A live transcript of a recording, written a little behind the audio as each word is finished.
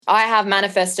I have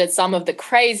manifested some of the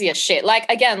craziest shit. Like,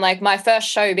 again, like my first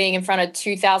show being in front of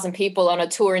 2,000 people on a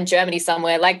tour in Germany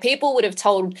somewhere, like people would have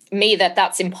told me that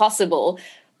that's impossible.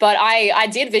 But I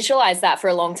did visualize that for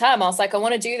a long time. I was like, I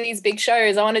want to do these big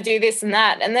shows. I want to do this and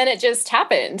that. And then it just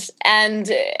happened. And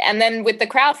then with the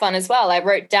crowdfund as well, I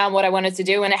wrote down what I wanted to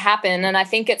do and it happened. And I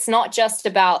think it's not just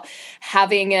about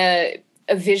having a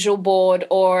visual board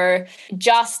or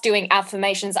just doing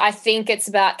affirmations. I think it's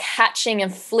about catching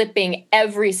and flipping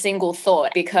every single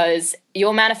thought, because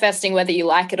you're manifesting whether you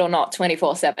like it or not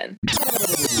 24/7.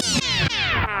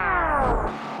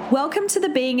 Welcome to the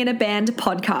Being in a Band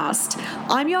podcast.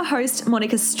 I'm your host,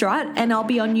 Monica Strutt, and I'll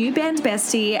be your new band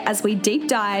bestie as we deep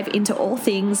dive into all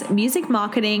things music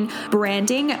marketing,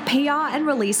 branding, PR, and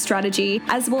release strategy,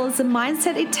 as well as the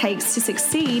mindset it takes to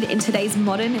succeed in today's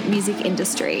modern music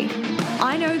industry.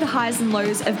 I know the highs and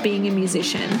lows of being a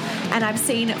musician, and I've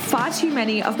seen far too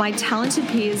many of my talented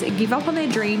peers give up on their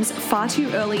dreams far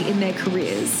too early in their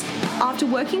careers. After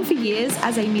working for years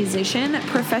as a musician,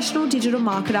 professional digital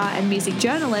marketer, and music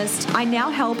journalist, I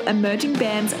now help emerging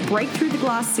bands break through the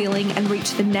glass ceiling and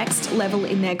reach the next level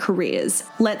in their careers.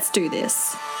 Let's do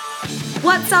this.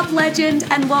 What's up, legend,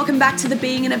 and welcome back to the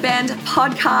Being in a Band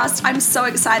podcast. I'm so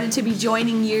excited to be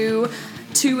joining you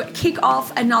to kick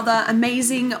off another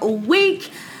amazing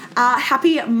week.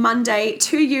 Happy Monday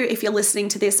to you if you're listening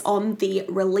to this on the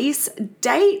release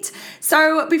date.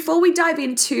 So before we dive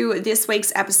into this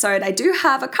week's episode, I do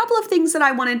have a couple of things that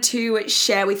I wanted to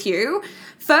share with you.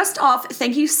 First off,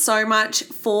 thank you so much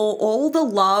for all the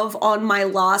love on my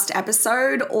last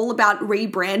episode, all about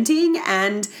rebranding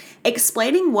and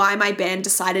explaining why my band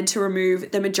decided to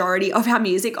remove the majority of our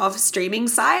music off streaming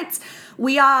sites.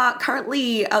 We are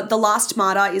currently, The Last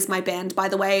Martyr is my band, by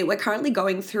the way. We're currently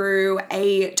going through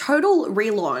a total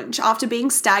relaunch after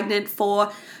being stagnant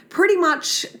for pretty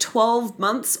much 12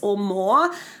 months or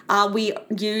more. We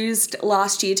used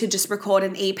last year to just record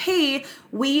an EP.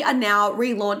 We are now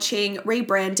relaunching,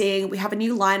 rebranding. We have a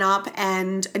new lineup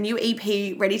and a new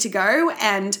EP ready to go.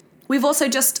 And we've also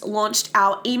just launched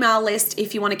our email list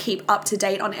if you want to keep up to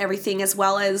date on everything, as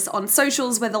well as on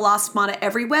socials. We're The Last Martyr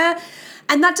everywhere.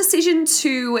 And that decision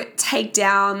to take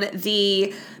down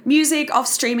the music off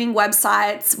streaming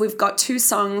websites, we've got 2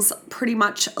 songs pretty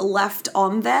much left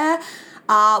on there,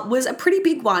 was a pretty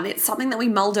big one. It's something that we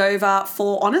mulled over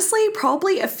for, honestly,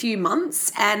 probably a few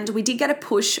months. And we did get a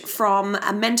push from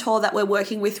a mentor that we're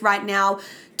working with right now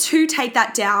to take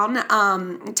that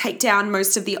down, take down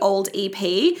most of the old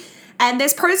EP. And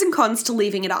there's pros and cons to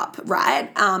leaving it up, right?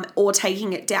 Or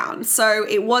taking it down. So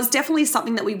it was definitely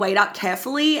something that we weighed up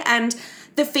carefully. And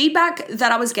the feedback that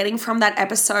I was getting from that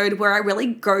episode, where I really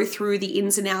go through the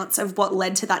ins and outs of what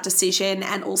led to that decision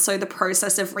and also the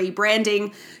process of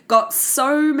rebranding, got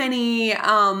so many,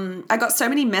 I got so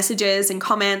many messages and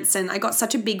comments, and I got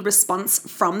such a big response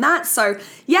from that. So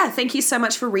yeah, thank you so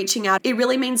much for reaching out. It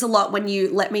really means a lot when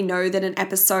you let me know that an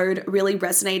episode really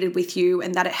resonated with you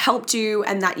and that it helped you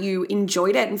and that you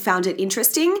enjoyed it and found it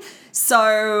interesting.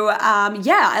 So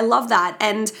yeah, I love that.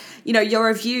 And you know, your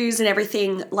reviews and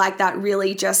everything like that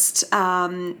really just,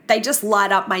 they just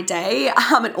light up my day.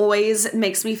 It always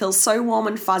makes me feel so warm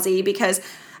and fuzzy because,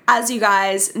 as you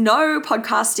guys know,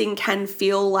 podcasting can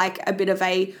feel like a bit of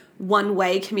a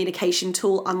one-way communication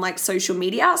tool, unlike social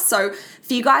media. So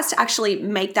for you guys to actually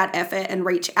make that effort and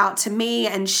reach out to me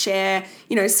and share,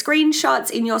 you know,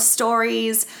 screenshots in your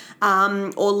stories,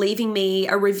 or leaving me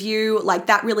a review, like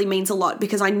that really means a lot,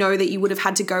 because I know that you would have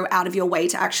had to go out of your way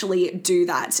to actually do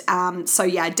that. So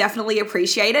yeah, definitely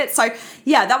appreciate it. So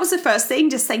yeah, that was the first thing.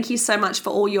 Just thank you so much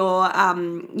for all your,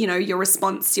 you know, your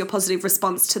response, your positive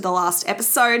response to the last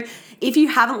episode. If you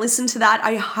haven't listened to that,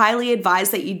 I highly advise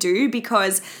that you do,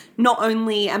 because not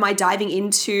only am I diving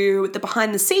into the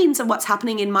behind the scenes of what's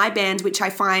happening in my band, which I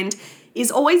find is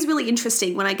always really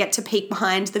interesting when I get to peek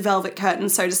behind the velvet curtain,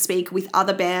 so to speak, with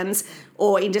other bands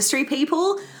or industry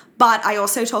people, but I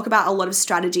also talk about a lot of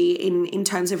strategy in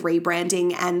terms of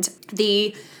rebranding and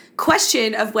the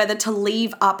question of whether to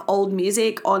leave up old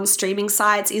music on streaming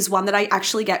sites is one that I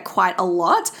actually get quite a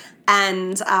lot.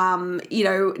 And, you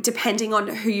know, depending on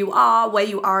who you are, where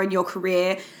you are in your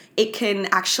career, it can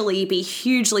actually be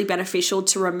hugely beneficial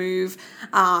to remove,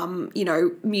 you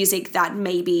know, music that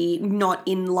may be not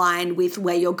in line with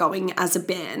where you're going as a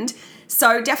band.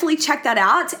 So definitely check that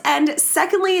out. And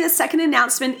secondly, the second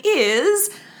announcement is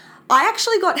I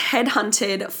actually got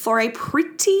headhunted for a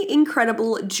pretty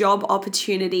incredible job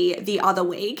opportunity the other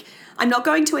week. I'm not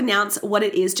going to announce what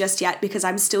it is just yet because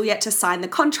I'm still yet to sign the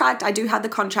contract. I do have the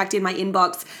contract in my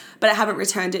inbox, but I haven't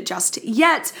returned it just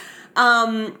yet.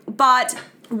 But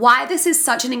why this is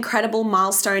such an incredible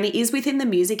milestone, it is within the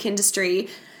music industry.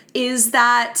 is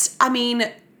that, I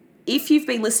mean, if you've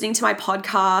been listening to my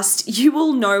podcast, you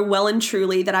will know well and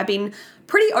truly that I've been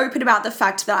pretty open about the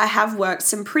fact that I have worked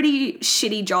some pretty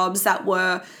shitty jobs that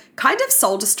were kind of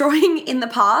soul destroying in the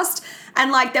past.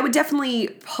 And like, there were definitely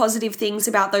positive things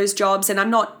about those jobs. And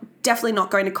I'm definitely not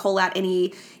going to call out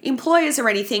any employers or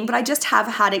anything, but I just have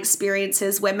had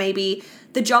experiences where maybe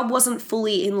the job wasn't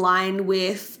fully in line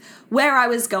with where I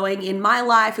was going in my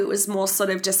life. It was more sort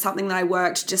of just something that I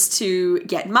worked just to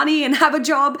get money and have a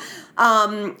job.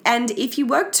 And if you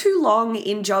work too long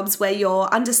in jobs where you're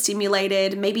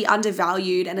understimulated, maybe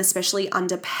undervalued, and especially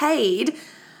underpaid,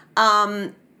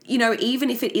 you know, even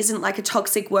if it isn't like a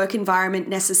toxic work environment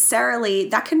necessarily,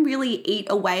 that can really eat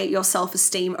away at your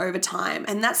self-esteem over time.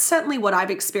 And that's certainly what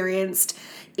I've experienced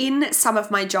in some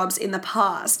of my jobs in the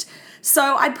past.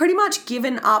 So I'd pretty much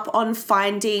given up on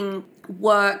finding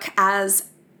work as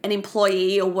an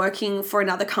employee or working for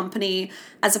another company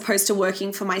as opposed to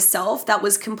working for myself. That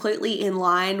was completely in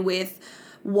line with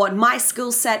what my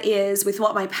skill set is, with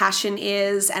what my passion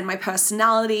is and my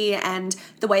personality and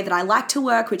the way that I like to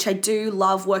work, which I do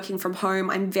love working from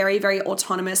home. I'm very, very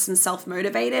autonomous and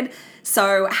self-motivated.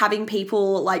 So having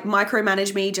people like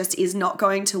micromanage me just is not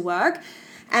going to work.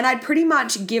 And I'd pretty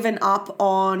much given up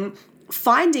on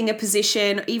finding a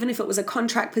position, even if it was a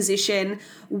contract position,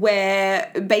 where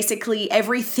basically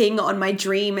everything on my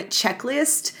dream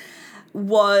checklist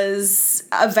was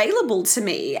available to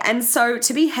me. And so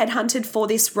to be headhunted for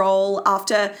this role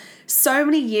after so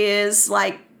many years,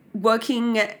 like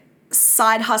working,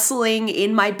 side hustling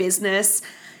in my business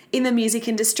in the music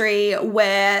industry,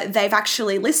 where they've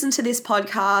actually listened to this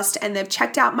podcast and they've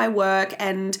checked out my work,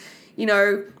 and, you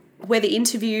know, where the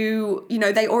interview, you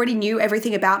know, they already knew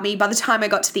everything about me by the time I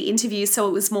got to the interview. So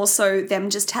it was more so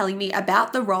them just telling me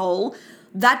about the role.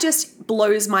 That just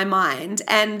blows my mind.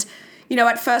 And, you know,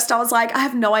 at first I was like, I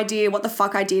have no idea what the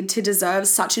fuck I did to deserve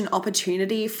such an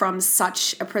opportunity from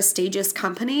such a prestigious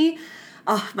company.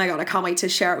 Oh my God, I can't wait to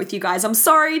share it with you guys. I'm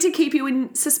sorry to keep you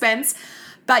in suspense.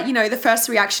 But, you know, the first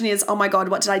reaction is, oh my God,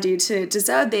 what did I do to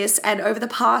deserve this? And over the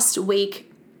past week,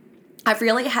 I've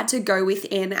really had to go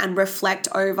within and reflect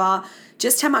over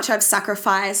just how much I've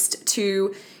sacrificed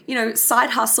to, you know,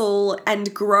 side hustle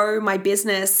and grow my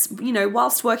business, you know,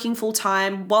 whilst working full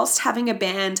time, whilst having a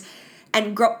band.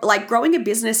 And growing a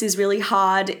business is really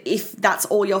hard if that's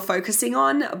all you're focusing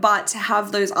on, but to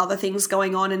have those other things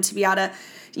going on and to be able to,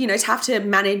 you know, to have to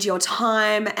manage your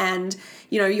time and,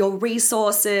 you know, your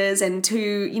resources and to,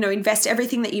 you know, invest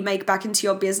everything that you make back into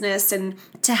your business, and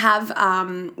to have,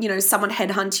 you know, someone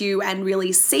headhunt you and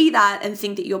really see that and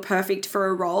think that you're perfect for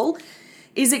a role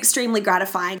is extremely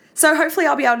gratifying. So hopefully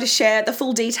I'll be able to share the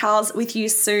full details with you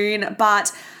soon,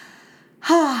 but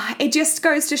it just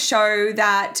goes to show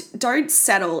that don't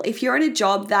settle. If you're in a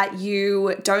job that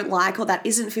you don't like or that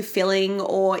isn't fulfilling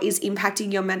or is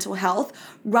impacting your mental health,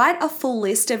 write a full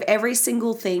list of every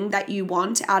single thing that you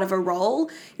want out of a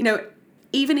role. You know,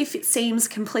 even if it seems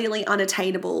completely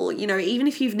unattainable, you know, even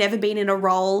if you've never been in a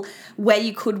role where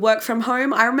you could work from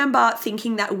home. I remember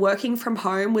thinking that working from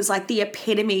home was like the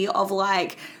epitome of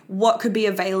like what could be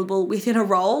available within a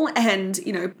role. And,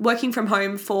 you know, working from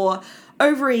home for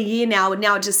over a year now, and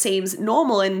now it just seems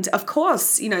normal. And of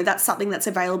course, you know, that's something that's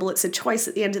available. It's a choice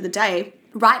at the end of the day.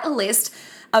 Write a list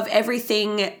of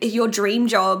everything, your dream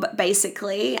job,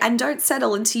 basically, and don't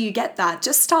settle until you get that.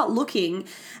 Just start looking.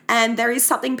 And there is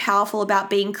something powerful about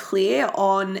being clear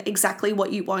on exactly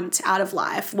what you want out of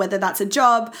life, whether that's a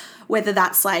job, whether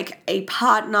that's like a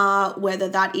partner, whether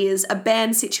that is a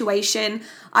band situation.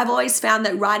 I've always found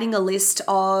that writing a list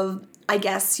of, I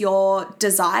guess, your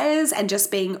desires and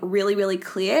just being really, really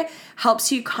clear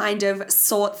helps you kind of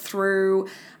sort through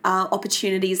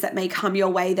opportunities that may come your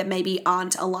way that maybe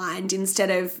aren't aligned, instead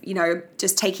of, you know,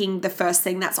 just taking the first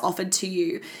thing that's offered to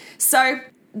you. So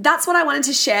that's what I wanted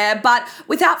to share. But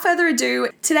without further ado,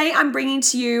 today I'm bringing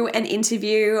to you an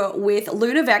interview with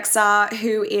Luna Vexa,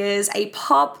 who is a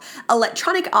pop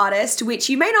electronic artist, which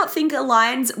you may not think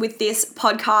aligns with this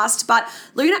podcast, but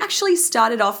Luna actually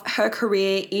started off her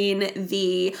career in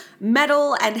the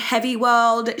metal and heavy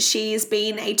world. She's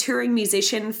been a touring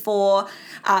musician for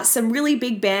some really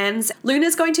big bands.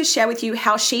 Luna's going to share with you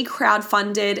how she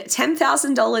crowdfunded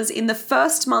 $10,000 in the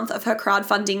first month of her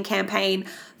crowdfunding campaign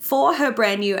for her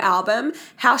brand new album,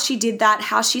 how she did that,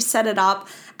 how she set it up,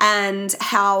 and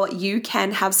how you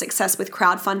can have success with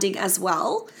crowdfunding as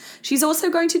well. She's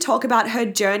also going to talk about her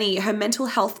journey, her mental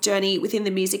health journey within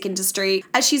the music industry,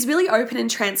 as she's really open and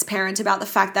transparent about the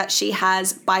fact that she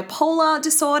has bipolar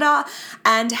disorder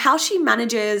and how she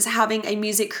manages having a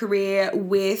music career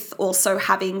with also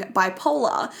having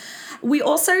bipolar. We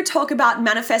also talk about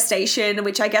manifestation,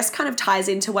 which I guess kind of ties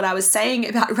into what I was saying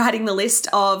about writing the list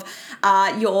of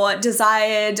your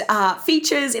desired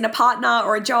features in a partner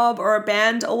or a job or a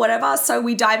band or whatever. So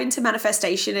we dive into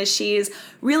manifestation, as she is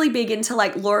really big into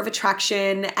like law of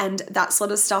attraction and that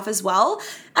sort of stuff as well.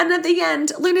 And at the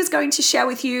end, Luna's going to share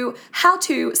with you how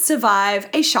to survive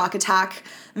a shark attack.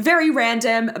 Very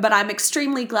random, but I'm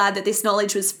extremely glad that this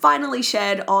knowledge was finally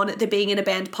shared on the Being in a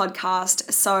Band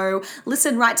podcast. So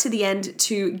listen right to the end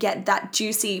to get that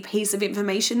juicy piece of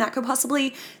information that could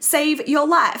possibly save your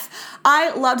life.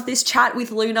 I loved this chat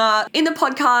with Luna. In the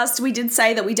podcast, we did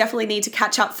say that we definitely need to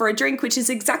catch up for a drink, which is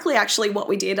exactly actually what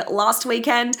we did last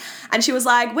weekend. And she was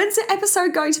like, when's the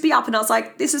episode going to be up? And I was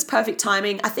like, this is perfect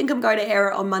timing. I think I'm going to air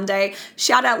it on Monday.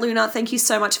 Shout out, Luna. Thank you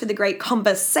so much for the great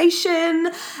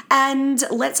conversation. And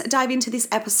let's dive into this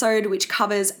episode, which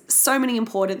covers so many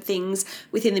important things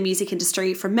within the music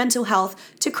industry, from mental health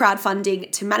to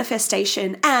crowdfunding to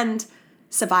manifestation and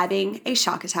surviving a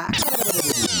shark attack.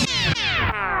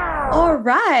 All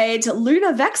right,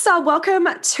 Luna Vexa, welcome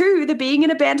to the Being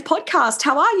in a Band podcast.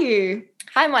 How are you?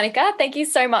 Hi, Monica. Thank you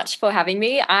so much for having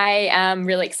me. I am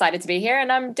really excited to be here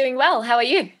and I'm doing well. How are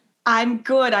you? I'm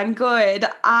good.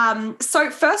 So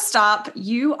first up,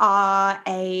 you are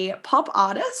a pop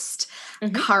artist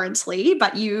currently,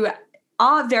 but you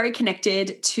are very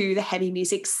connected to the heavy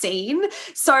music scene.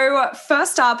 So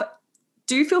first up,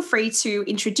 do feel free to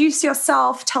introduce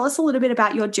yourself. Tell us a little bit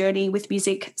about your journey with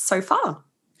music so far.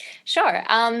 Sure.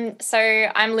 So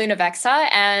I'm Luna Vexa,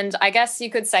 and I guess you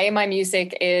could say my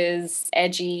music is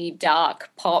edgy,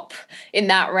 dark pop in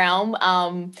that realm.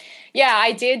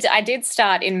 I did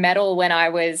start in metal when I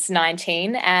was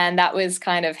 19, and that was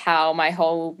kind of how my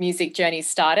whole music journey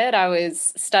started. I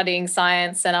was studying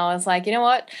science and I was like, you know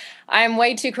what? I'm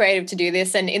way too creative to do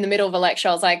this. And in the middle of a lecture,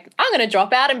 I was like, I'm going to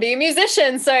drop out and be a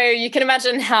musician. So you can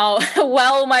imagine how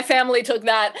well my family took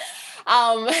that.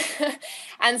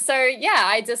 And so,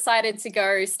 I decided to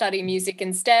go study music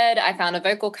instead. I found a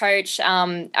vocal coach.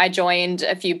 I joined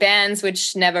a few bands,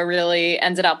 which never really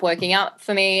ended up working out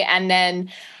for me. And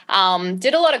then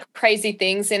did a lot of crazy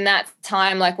things in that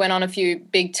time, like went on a few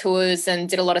big tours and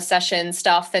did a lot of session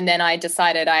stuff. And then I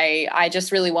decided I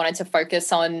just really wanted to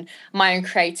focus on my own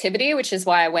creativity, which is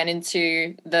why I went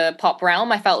into the pop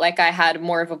realm. I felt like I had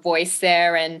more of a voice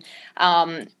there and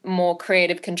more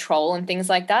creative control and things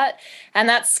like that. And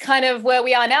that's kind of where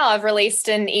we are now. I've released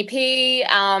an EP.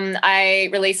 I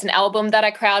released an album that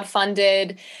I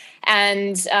crowdfunded,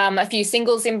 and a few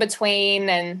singles in between,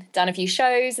 and done a few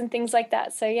shows and things like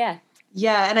that. So, yeah.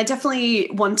 Yeah, and I definitely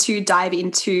want to dive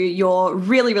into your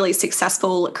really, really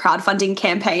successful crowdfunding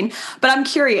campaign. But I'm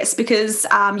curious because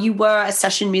you were a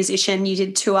session musician, you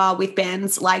did tour with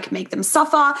bands like Make Them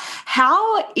Suffer.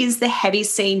 How is the heavy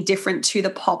scene different to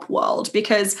the pop world?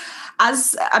 Because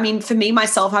for me,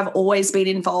 myself, I've always been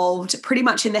involved pretty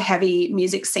much in the heavy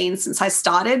music scene since I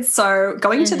started. So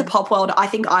going into the pop world, I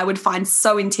think I would find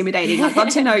so intimidating. I'd love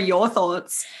to know your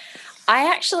thoughts.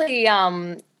 I actually,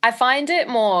 I find it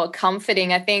more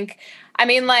comforting.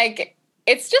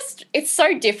 It's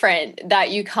so different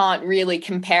that you can't really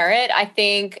compare it. I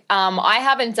think I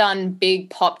haven't done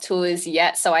big pop tours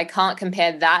yet, so I can't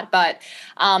compare that. But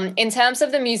in terms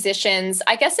of the musicians,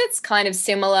 I guess it's kind of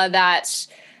similar that,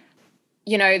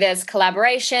 you know, there's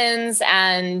collaborations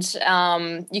and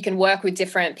you can work with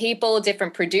different people,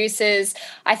 different producers.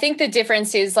 I think the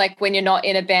difference is, like, when you're not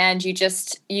in a band, you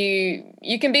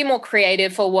can be more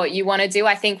creative for what you want to do.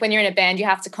 I think when you're in a band, you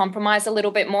have to compromise a little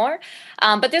bit more.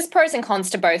 But there's pros and cons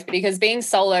to both, because being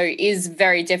solo is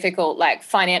very difficult, like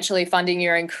financially funding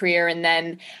your own career, and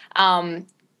then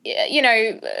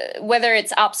whether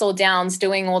it's ups or downs,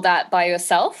 doing all that by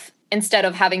yourself instead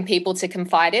of having people to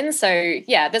confide in. So,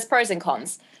 yeah, there's pros and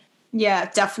cons.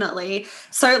 Yeah, definitely.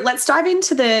 So let's dive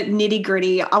into the nitty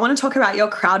gritty. I want to talk about your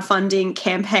crowdfunding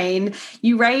campaign.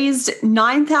 You raised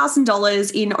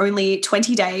 $9,000 in only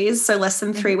 20 days, so less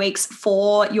than 3 weeks,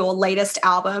 for your latest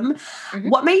album.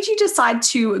 What made you decide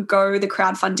to go the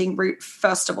crowdfunding route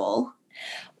first of all?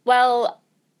 Well,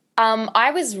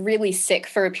 I was really sick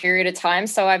for a period of time.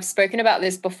 So I've spoken about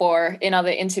this before in other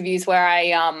interviews, where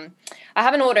I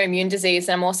have an autoimmune disease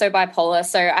and I'm also bipolar.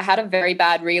 So I had a very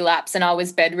bad relapse and I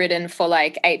was bedridden for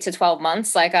like 8 to 12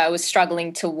 months. Like, I was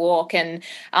struggling to walk, and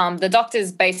the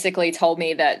doctors basically told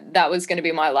me that was going to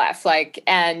be my life.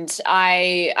 And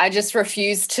I just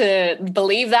refused to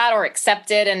believe that or accept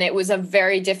it. And it was a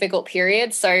very difficult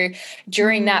period. So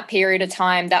during that period of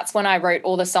time, that's when I wrote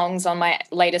all the songs on my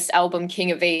latest album,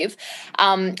 King of Eve.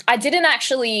 I didn't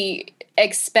actually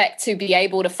expect to be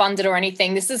able to fund it or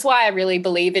anything. This is why I really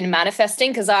believe in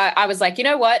manifesting, because I was like, you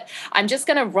know what? I'm just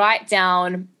going to write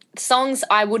down songs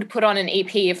I would put on an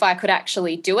EP if I could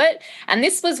actually do it. And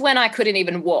this was when I couldn't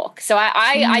even walk. So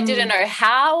I didn't know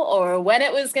how or when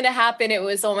it was going to happen. It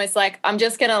was almost like, I'm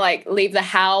just going to like leave the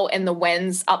how and the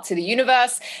whens up to the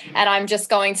universe. And I'm just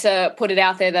going to put it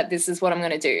out there that this is what I'm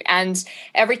going to do. And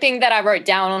everything that I wrote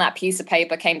down on that piece of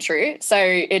paper came true. So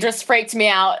it just freaked me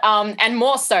out. And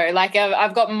more so, like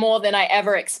I've got more than I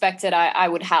ever expected I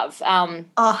would have.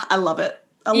 Oh, I love it.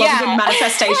 I love a good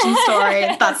manifestation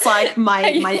story. That's like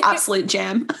my absolute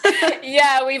jam.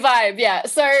 Yeah, we vibe. Yeah.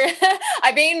 So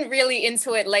I've been really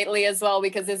into it lately as well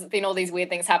because there's been all these weird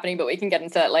things happening, but we can get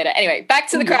into that later. Anyway, back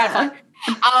to the crowdfund.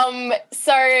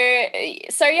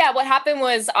 So yeah, what happened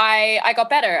was I got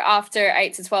better after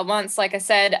 8 to 12 months. Like I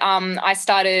said, I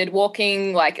started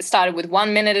walking, like it started with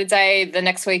 1 minute a day. The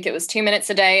next week it was 2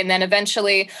 minutes a day. And then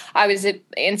eventually I was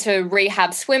into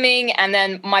rehab swimming, and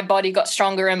then my body got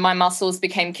stronger and my muscles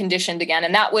became conditioned again.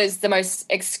 And that was the most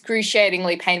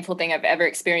excruciatingly painful thing I've ever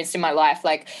experienced in my life.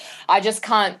 Like, I just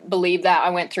can't believe that I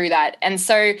went through that. And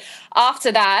so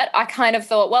after that, I kind of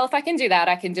thought, well, if I can do that,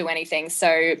 I can do anything.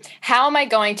 So how am I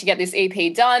going to get this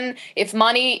EP done? If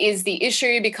money is the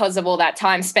issue because of all that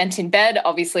time spent in bed,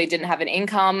 obviously didn't have an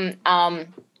income.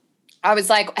 I was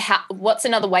like, what's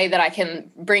another way that I can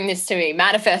bring this to me,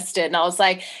 manifest it? And I was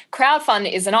like,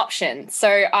 crowdfund is an option.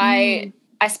 So I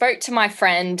spoke to my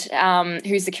friend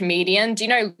who's a comedian. Do you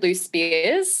know Lewis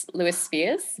Spears?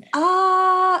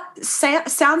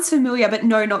 Sounds familiar, but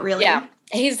no, not really. Yeah.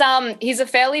 He's a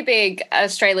fairly big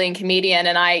Australian comedian,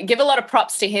 and I give a lot of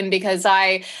props to him because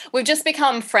we've just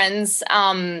become friends,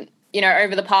 over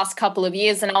the past couple of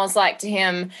years. And I was like to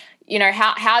him,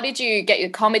 how did you get your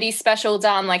comedy special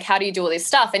done? Like, how do you do all this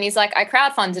stuff? And he's like, I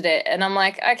crowdfunded it. And I'm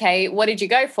like, okay, what did you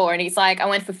go for? And he's like, I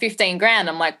went for 15 grand.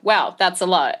 I'm like, wow, that's a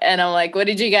lot. And I'm like, what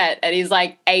did you get? And he's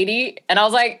like, 80. And I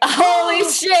was like, holy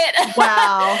shit.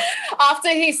 Wow. After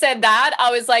he said that,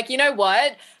 I was like, you know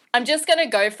what? I'm just going to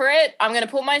go for it. I'm going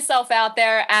to put myself out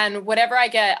there, and whatever I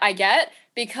get.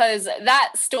 Because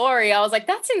that story, I was like,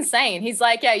 that's insane. He's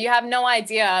like, yeah, you have no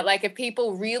idea. Like, if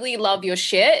people really love your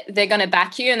shit, they're going to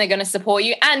back you and they're going to support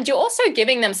you. And you're also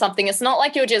giving them something. It's not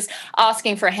like you're just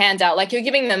asking for a handout. Like, you're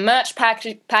giving them merch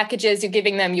packages, you're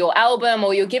giving them your album,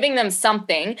 or you're giving them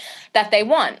something that they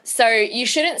want. So you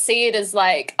shouldn't see it as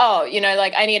like, oh,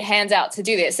 like I need a handout to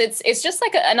do this. It's just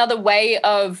like another way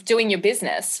of doing your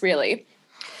business, really.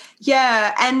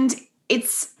 Yeah, and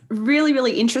it's really,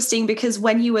 really interesting because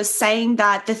when you were saying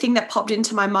that, the thing that popped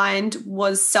into my mind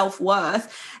was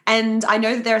self-worth. And I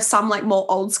know that there are some like more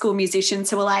old school musicians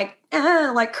who are like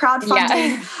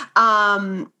crowdfunding,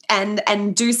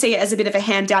 and do see it as a bit of a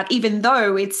handout, even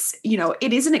though it's,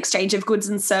 it is an exchange of goods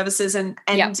and services, and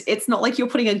it's not like you're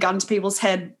putting a gun to people's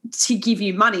head to give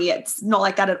you money. It's not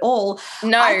like that at all.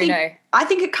 No. I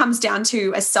think it comes down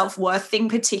to a self-worth thing,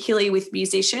 particularly with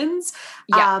musicians,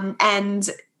 and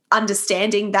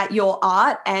understanding that your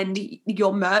art and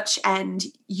your merch and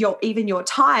even your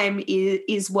time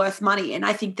is worth money. And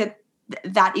I think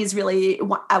that is really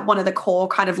one of the core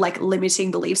kind of like limiting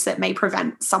beliefs that may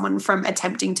prevent someone from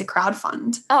attempting to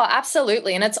crowdfund. Oh,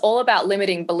 absolutely. And it's all about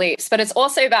limiting beliefs, but it's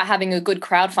also about having a good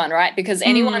crowdfund, right? Because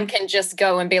anyone can just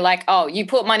go and be like, oh, you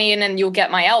put money in and you'll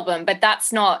get my album. But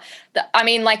that's not,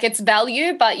 it's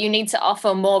value, but you need to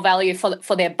offer more value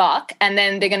for their buck. And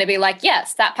then they're going to be like,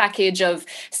 yes, that package of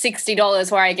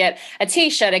 $60 where I get a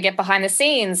t-shirt, I get behind the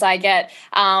scenes, I get,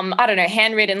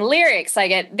 handwritten lyrics, I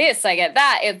get this, I get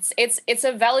that. It's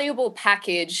a valuable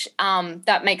package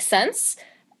that makes sense.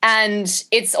 And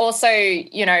it's also,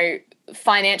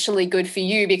 financially good for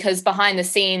you because behind the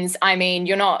scenes,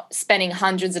 you're not spending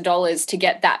hundreds of dollars to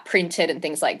get that printed and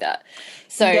things like that.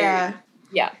 So, yeah.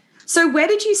 So where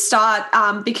did you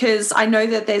start? Because I know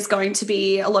that there's going to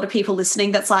be a lot of people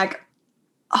listening that's like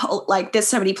there's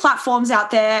so many platforms out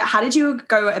there. How did you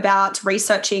go about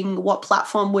researching what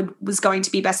platform was going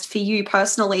to be best for you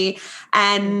personally?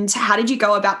 And how did you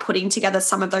go about putting together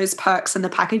some of those perks and the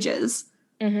packages?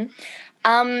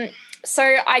 Mm-hmm.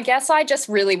 So I guess I just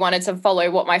really wanted to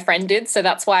follow what my friend did. So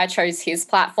that's why I chose his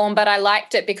platform. But I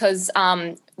liked it because,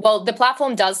 the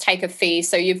platform does take a fee.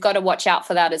 So you've got to watch out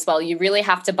for that as well. You really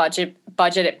have to budget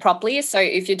it properly. So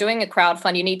if you're doing a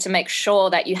crowdfund, you need to make sure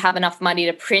that you have enough money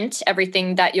to print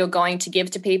everything that you're going to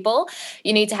give to people.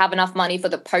 You need to have enough money for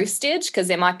the postage because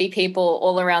there might be people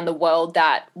all around the world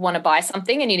that want to buy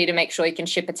something and you need to make sure you can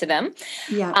ship it to them.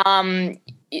 Yeah.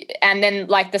 And then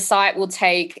the site will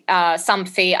take some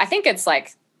fee. I think it's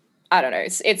I don't know,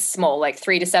 it's small, like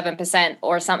 3 to 7%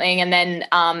 or something. And then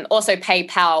also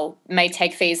PayPal may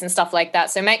take fees and stuff like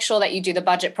that. So make sure that you do the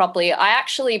budget properly. I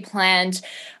actually planned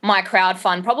my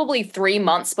crowdfund probably 3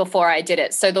 months before I did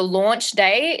it. So the launch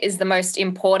day is the most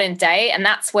important day, and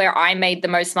that's where I made the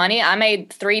most money. I made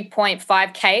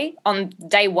 3.5K on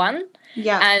day one.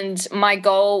 Yeah. And my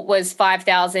goal was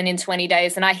 5,000 in 20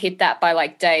 days, and I hit that by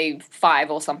like day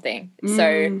 5 or something.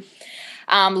 So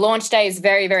launch day is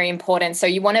very, very important. So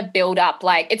you want to build up,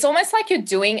 like, it's almost like you're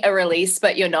doing a release,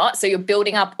 but you're not. So you're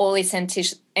building up all this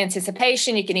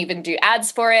anticipation. You can even do ads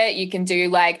for it. You can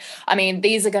do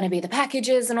these are going to be the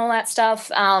packages and all that stuff.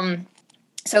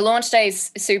 So launch day is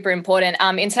super important.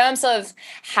 In terms of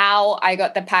how I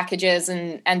got the packages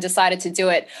and decided to do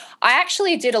it, I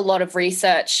actually did a lot of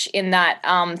research in that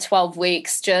 12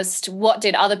 weeks. Just what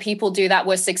did other people do that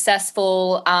were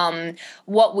successful?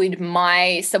 What would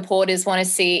my supporters want to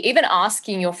see? Even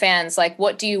asking your fans, like,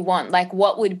 what do you want? Like,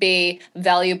 what would be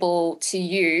valuable to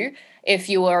you if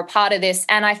you were a part of this?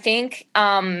 And I think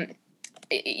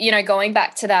going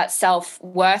back to that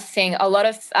self-worth thing, a lot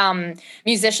of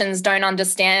musicians don't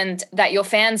understand that your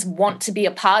fans want to be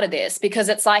a part of this, because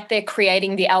it's like they're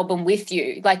creating the album with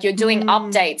you. Like, you're doing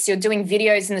updates, you're doing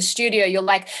videos in the studio. You're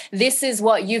like, this is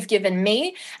what you've given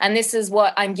me and this is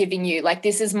what I'm giving you. Like,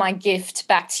 this is my gift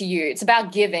back to you. It's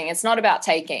about giving. It's not about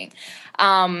taking.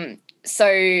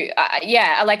 Obviously,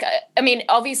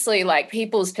 like,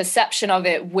 people's perception of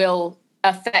it will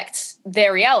affect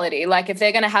their reality. Like, if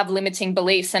they're going to have limiting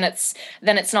beliefs, then it's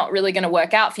not really going to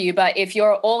work out for you. But if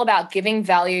you're all about giving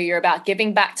value, you're about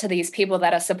giving back to these people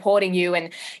that are supporting you, and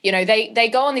they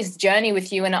go on this journey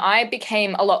with you. And I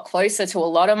became a lot closer to a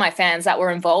lot of my fans that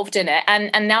were involved in it,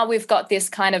 and now we've got this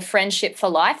kind of friendship for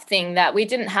life thing that we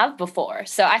didn't have before.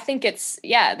 So I think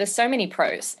there's so many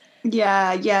pros.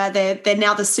 Yeah, they're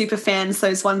now the super fans,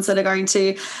 those ones that are going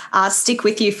to stick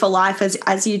with you for life,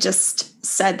 as you just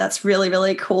said. That's really,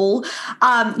 really cool.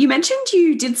 You mentioned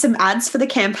you did some ads for the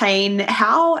campaign.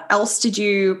 How else did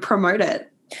you promote it?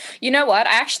 You know what?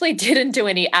 I actually didn't do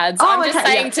any ads. I'm just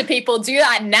saying to people, do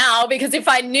that now, because if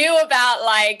I knew about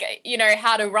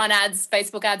how to run ads,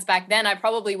 Facebook ads back then, I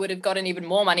probably would have gotten even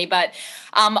more money. But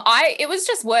it was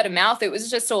just word of mouth. It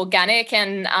was just organic,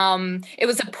 and it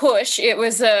was a push. It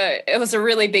was a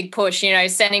really big push,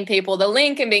 sending people the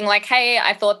link and being like, hey,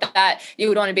 I thought that you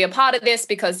would want to be a part of this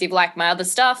because you've liked my other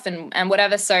stuff and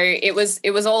whatever. So it was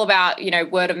all about,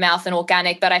 word of mouth and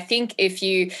organic. But I think if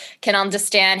you can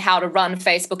understand how to run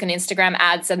Facebook and Instagram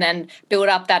ads and then build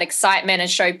up that excitement and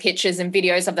show pictures and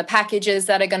videos of the packages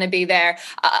that are going to be there,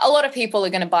 a lot of people are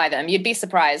going to buy them. You'd be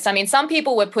surprised. I mean, some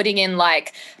people were putting in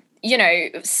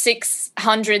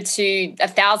 $600 to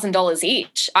 $1,000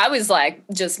 each. I was like,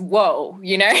 just whoa,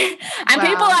 and wow.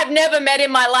 People I've never met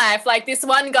in my life, like this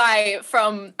one guy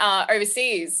from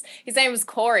overseas, his name was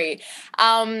Corey.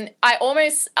 I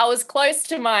was close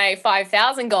to my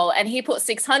 5,000 goal, and he put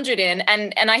 600 in,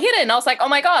 and I hit it, and I was like, oh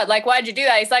my God, like, why'd you do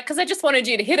that? He's like, because I just wanted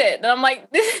you to hit it. And I'm like,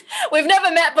 we've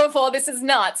never met before. This is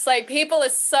nuts. Like, people are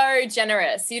so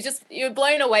generous. You're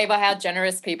blown away by how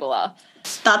generous people are.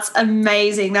 That's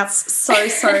amazing. That's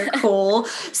so cool.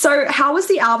 So how was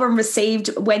the album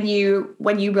received when you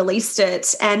released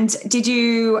it? And did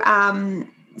you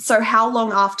so how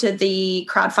long after the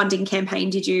crowdfunding campaign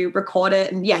did you record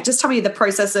it? And just tell me the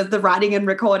process of the writing and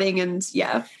recording. And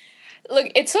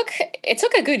Look, it took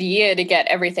a good year to get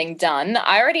everything done.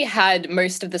 I already had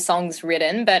most of the songs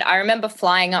written, but I remember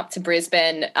flying up to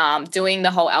Brisbane, doing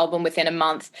the whole album within a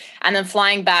month, and then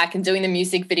flying back and doing the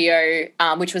music video,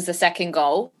 which was the second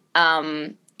goal.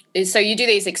 So you do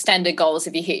these extended goals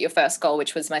if you hit your first goal,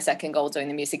 which was my second goal, doing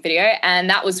the music video. And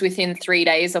that was within 3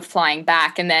 days of flying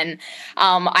back. And then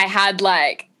I had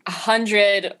like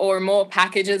 100 or more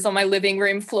packages on my living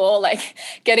room floor, like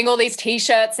getting all these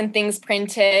T-shirts and things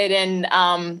printed. And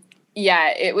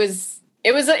it was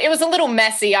a little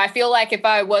messy. I feel like if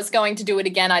I was going to do it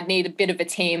again, I'd need a bit of a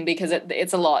team, because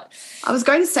it's a lot. I was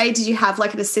going to say, did you have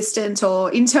like an assistant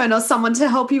or intern or someone to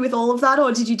help you with all of that,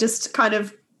 or did you just kind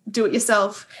of do it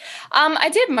yourself? I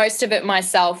did most of it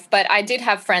myself, but I did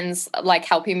have friends like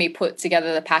helping me put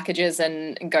together the packages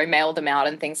and go mail them out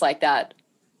and things like that.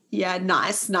 Yeah,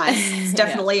 nice. It's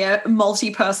definitely a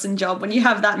multi-person job when you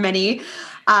have that many.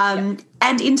 And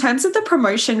in terms of the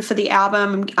promotion for the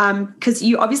album, because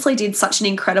you obviously did such an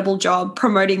incredible job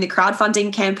promoting the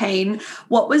crowdfunding campaign,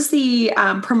 what was the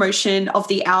promotion of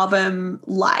the album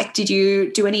like? Did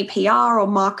you do any PR or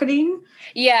marketing?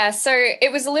 Yeah, so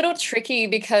it was a little tricky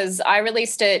because I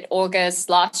released it August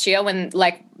last year, when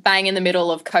like bang in the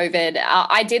middle of COVID.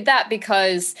 I did that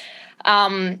because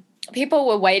people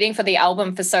were waiting for the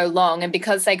album for so long, and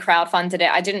because they crowdfunded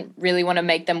it, I didn't really want to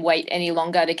make them wait any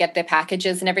longer to get their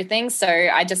packages and everything. So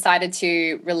I decided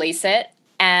to release it.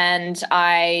 And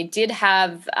I did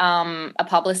have a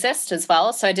publicist as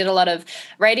well. So I did a lot of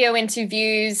radio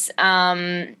interviews,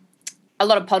 a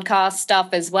lot of podcast stuff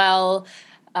as well.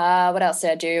 What else did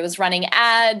I do? It was running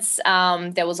ads.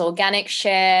 There was organic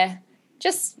share.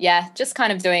 Just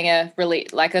kind of doing a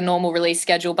normal release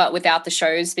schedule, but without the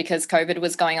shows because COVID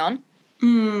was going on.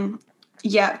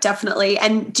 Yeah, definitely.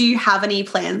 And do you have any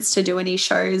plans to do any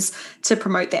shows to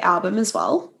promote the album as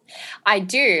well? I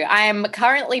do. I am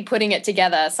currently putting it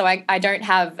together, so I don't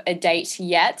have a date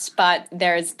yet, but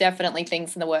there is definitely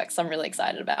things in the works I'm really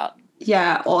excited about.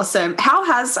 Yeah, awesome. How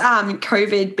has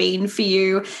COVID been for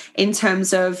you in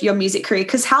terms of your music career?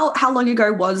 Because how long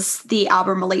ago was the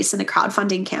album release and the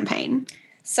crowdfunding campaign?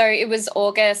 So it was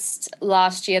August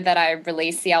last year that I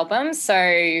released the album. So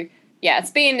yeah,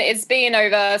 it's been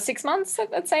over 6 months,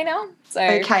 I'd say now. So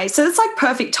okay, so it's like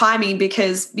perfect timing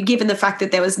because given the fact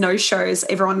that there was no shows,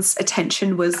 everyone's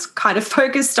attention was kind of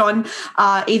focused on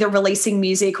either releasing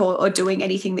music or doing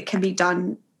anything that can be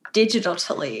done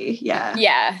digitally.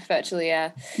 Yeah, virtually,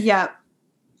 yeah. Yeah.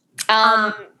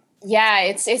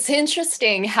 It's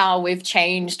interesting how we've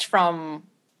changed from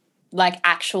like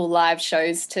actual live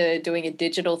shows to doing a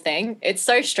digital thing. It's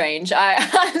so strange.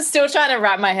 I'm still trying to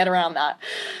wrap my head around that.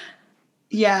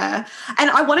 Yeah. And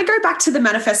I want to go back to the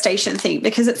manifestation thing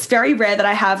because it's very rare that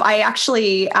I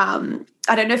actually,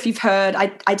 I don't know if you've heard,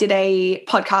 I did a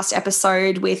podcast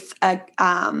episode with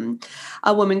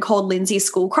a woman called Lindsay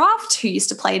Schoolcraft who used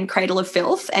to play in Cradle of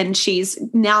Filth, and she's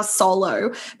now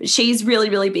solo, but she's really,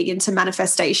 really big into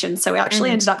manifestation. So we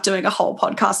actually ended up doing a whole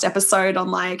podcast episode on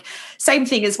like, same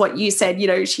thing as what you said, you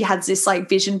know, she had this like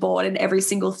vision board and every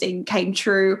single thing came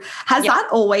true. Has that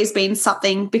always been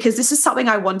something, because this is something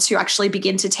I want to actually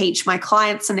begin to teach my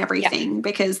clients and everything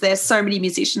because there's so many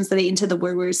musicians that are into the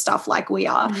woo-woo stuff like we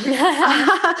are.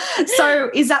 So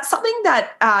is that something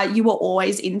that you were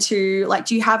always into? Like,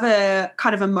 do you have a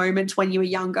kind of a moment when you were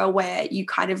younger where you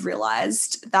kind of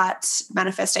realized that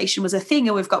manifestation was a thing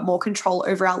and we've got more control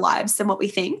over our lives than what we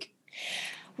think?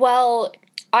 Well,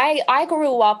 I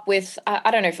grew up with, I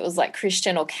don't know if it was like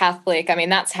Christian or Catholic. I mean,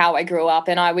 that's how I grew up,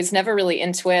 and I was never really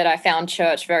into it. I found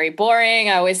church very boring.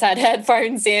 I always had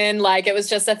headphones in, like it was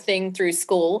just a thing through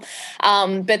school.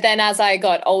 But then as I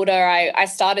got older, I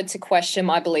started to question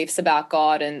my beliefs about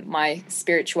God and my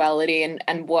spirituality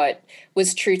and what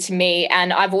was true to me.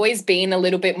 And I've always been a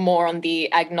little bit more on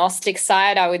the agnostic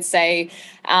side, I would say.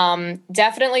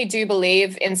 Definitely do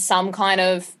believe in some kind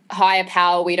of higher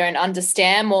power we don't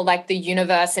understand, more like the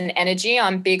universe and energy.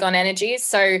 I'm big on energy.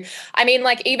 So, I mean,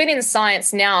 like even in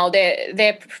science now,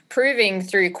 they're proving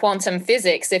through quantum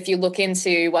physics, if you look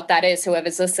into what that is,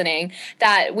 whoever's listening,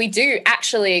 that we do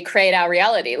actually create our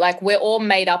reality. Like we're all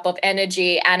made up of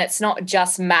energy, and it's not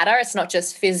just matter. It's not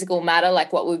just physical matter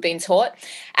like what we've been taught.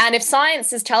 And if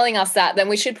science is telling us that, then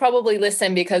we should probably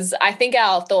listen, because I think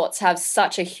our thoughts have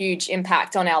such a huge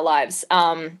impact on our lives.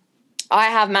 I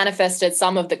have manifested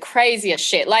some of the craziest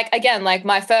shit. Like, again, like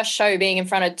my first show being in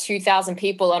front of 2,000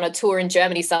 people on a tour in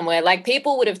Germany somewhere, like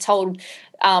people would have told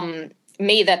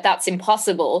me that that's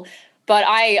impossible. But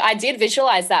I did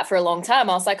visualize that for a long time.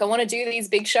 I was like, I want to do these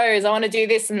big shows. I want to do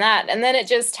this and that. And then it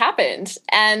just happened.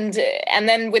 And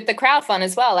then with the crowdfund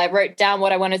as well, I wrote down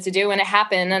what I wanted to do and it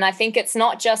happened. And I think it's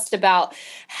not just about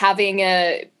having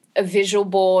a visual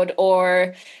board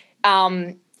or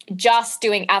just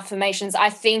doing affirmations. I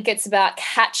think it's about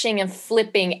catching and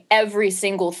flipping every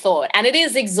single thought. And it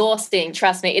is exhausting,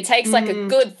 trust me. It takes like a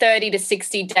good 30 to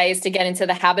 60 days to get into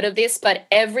the habit of this, but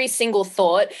every single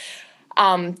thought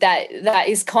that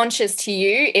is conscious to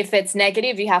you, if it's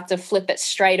negative, you have to flip it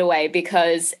straight away,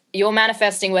 because you're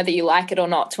manifesting whether you like it or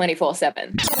not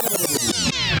 24/7.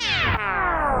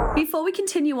 Before we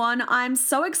continue on, I'm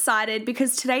so excited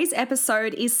because today's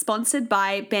episode is sponsored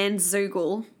by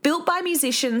Bandzoogle. Built by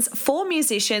musicians for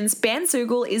musicians,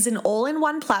 Bandzoogle is an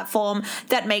all-in-one platform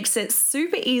that makes it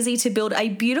super easy to build a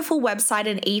beautiful website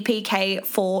and EPK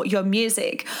for your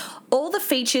music. All the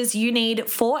features you need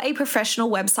for a professional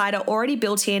website are already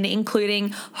built in, including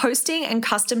hosting and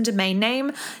custom domain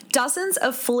name, dozens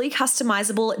of fully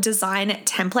customizable design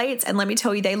templates, and let me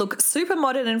tell you, they look super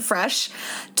modern and fresh,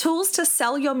 tools to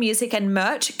sell your music and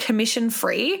merch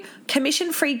commission-free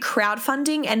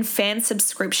crowdfunding and fan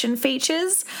subscription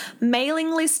features,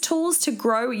 mailing list tools to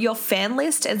grow your fan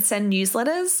list and send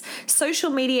newsletters, social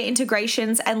media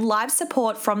integrations, and live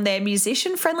support from their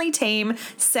musician-friendly team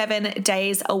 7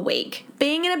 days a week. week.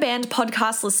 Being in a Band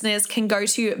podcast listeners can go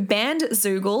to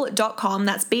bandzoogle.com,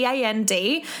 that's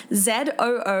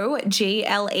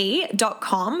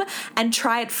BANDZOOGLE.com, and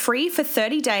try it free for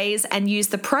 30 days and use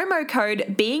the promo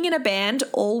code Being in a Band,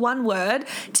 all one word,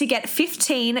 to get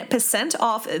 15%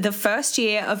 off the first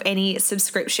year of any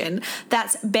subscription.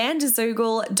 That's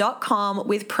bandzoogle.com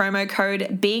with promo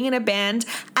code Being in a Band,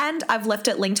 and I've left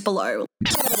it linked below.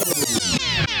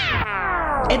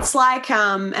 It's like,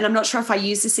 and I'm not sure if I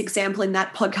used this example in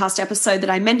that podcast episode that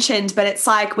I mentioned, but it's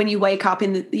like when you wake up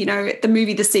in the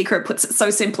movie The Secret puts it so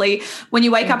simply, when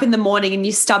you wake up in the morning and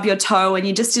you stub your toe and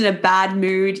you're just in a bad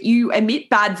mood, you emit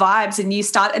bad vibes and you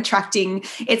start attracting,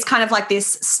 it's kind of like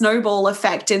this snowball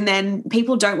effect, and then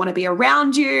people don't want to be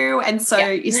around you. And so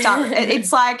you start,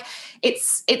 it's like,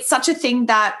 it's such a thing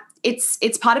that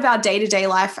it's part of our day-to-day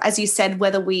life, as you said,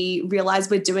 whether we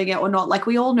realize we're doing it or not. Like,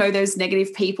 we all know those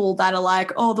negative people that are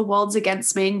like, oh, the world's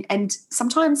against me. And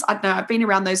sometimes, I don't know, I've been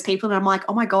around those people and I'm like,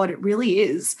 oh my God, it really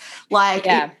is. Like,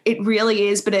 it really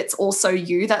is, but it's also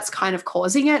you that's kind of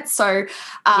causing it. So,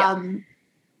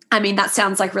 I mean, that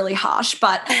sounds like really harsh,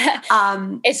 but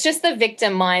it's just the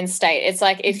victim mind state. It's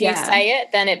like, if you say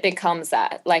it, then it becomes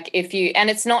that. Like, and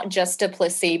it's not just a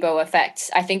placebo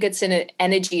effect. I think it's an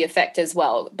energy effect as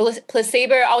well.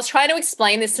 Placebo, I was trying to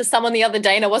explain this to someone the other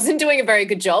day and I wasn't doing a very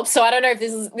good job. So I don't know if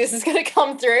this is going to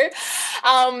come through.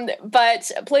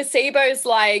 But placebo's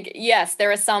like, yes,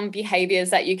 there are some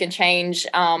behaviors that you can change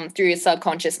through your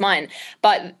subconscious mind,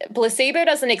 but placebo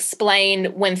doesn't explain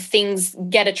when things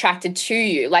get attracted to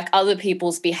you, like other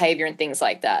people's behavior and things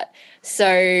like that.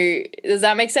 So does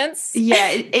that make sense? Yeah,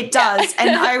 it does.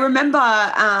 And I remember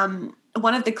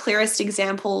one of the clearest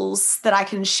examples that I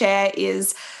can share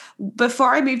is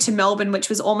before I moved to Melbourne, which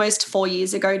was almost 4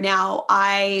 years ago now,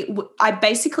 I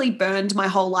basically burned my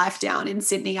whole life down in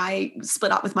Sydney. I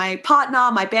split up with my partner,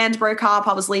 my band broke up,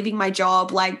 I was leaving my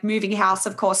job, like moving house,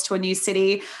 of course, to a new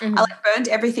city. Mm-hmm. I burned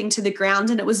everything to the ground,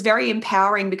 and it was very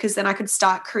empowering because then I could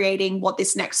start creating what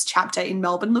this next chapter in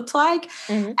Melbourne looked like.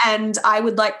 Mm-hmm. And I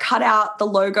would cut out the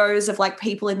logos of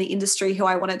people in the industry who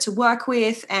I wanted to work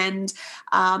with. And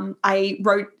I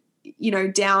wrote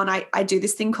down, I do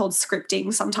this thing called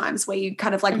scripting sometimes where you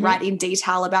kind of write in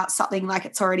detail about something like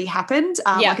it's already happened,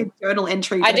 like a journal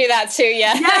entry. I do that too,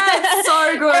 yeah. Yeah, it's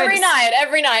so good. Every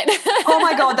night. Oh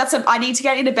my God, I need to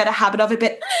get in a better habit of it,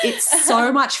 but it's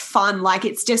so much fun. Like,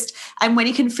 it's just, and when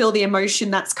you can feel the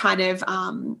emotion, that's kind of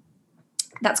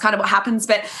what happens.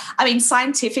 But I mean,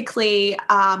 scientifically,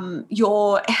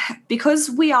 because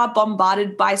we are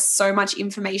bombarded by so much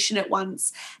information at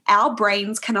once, our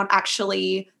brains cannot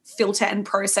actually filter and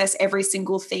process every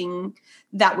single thing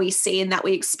that we see and that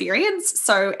we experience.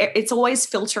 So it's always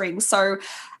filtering. So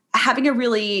having a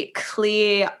really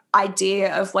clear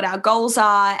idea of what our goals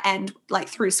are, and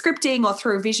through scripting or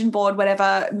through a vision board,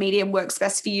 whatever medium works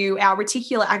best for you, our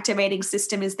reticular activating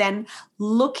system is then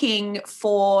looking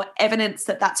for evidence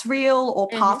that that's real or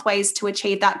pathways to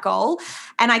achieve that goal.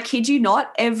 And I kid you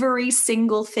not, every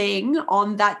single thing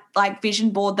on that vision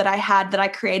board that I had, that I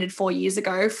created 4 years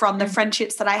ago, from the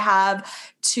friendships that I have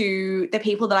to the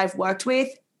people that I've worked with,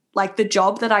 the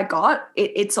job that I got,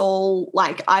 it's all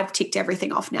I've ticked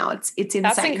everything off now. It's insane.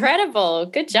 That's incredible.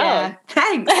 Good job. Yeah.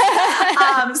 Thanks.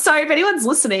 So if anyone's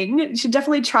listening, you should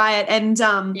definitely try it. And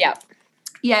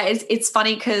it's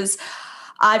funny because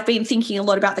I've been thinking a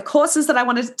lot about the courses that I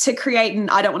wanted to create, and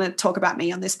I don't want to talk about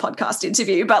me on this podcast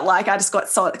interview, but I just got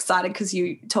so excited because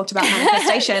you talked about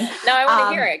manifestation. No, I want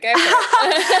to hear it. Go for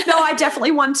it. No, I definitely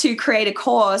want to create a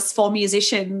course for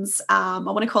musicians. I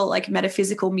want to call it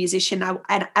metaphysical musician.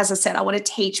 And as I said, I want to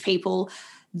teach people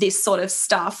this sort of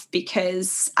stuff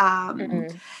because,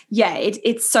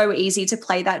 it's so easy to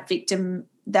play that victim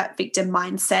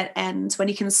mindset. And when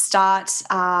you can start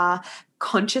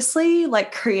consciously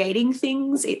creating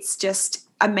things, it's just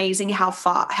amazing how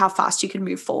fast you can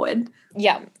move forward.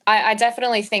 Yeah, I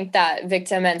definitely think that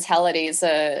victim mentality is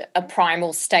a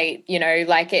primal state,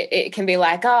 it can be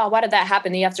oh, why did that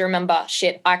happen? You have to remember,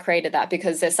 shit, I created that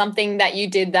because there's something that you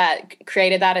did that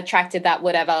created that, attracted that,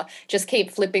 whatever. Just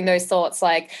keep flipping those thoughts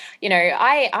I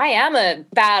am a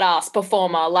badass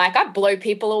performer. I blow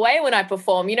people away when I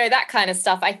perform, that kind of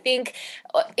stuff. I think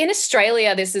in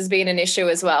Australia, this has been an issue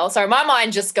as well. So my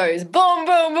mind just goes boom,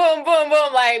 boom, boom, boom,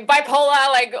 boom,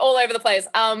 bipolar, all over the place.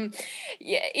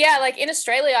 In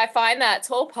Australia, I find that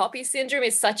tall poppy syndrome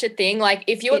is such a thing.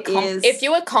 If you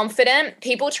are confident,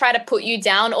 people try to put you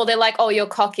down, or they're like, oh, you're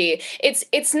cocky.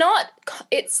 It's not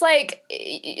it's like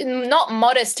not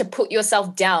modest to put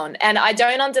yourself down. And I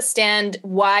don't understand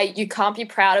why you can't be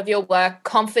proud of your work,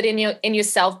 confident in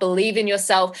yourself, believe in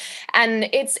yourself. And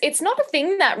it's not a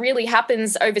thing that really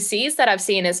happens overseas that I've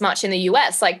seen as much in the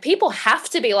US. Like, people have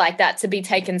to be like that to be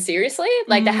taken seriously.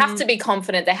 Like, they have to be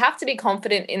confident. They have to be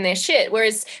confident in their shit.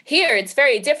 Whereas here it's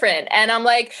very different. And I'm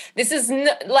like, this is no,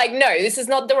 this is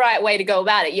not the right way to go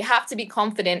about it. You have to be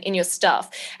confident in your stuff.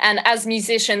 And as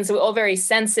musicians, we're all very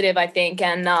sensitive, I think.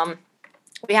 And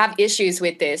we have issues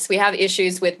with this. We have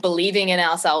issues with believing in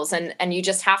ourselves. And you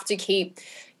just have to keep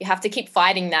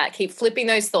fighting that, keep flipping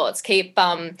those thoughts, keep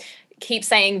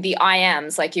saying the I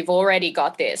ams, like, you've already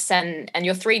got this, and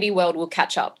your 3D world will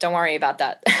catch up. Don't worry about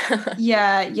that.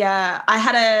 Yeah. I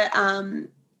had a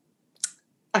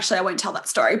actually, I won't tell that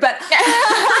story, but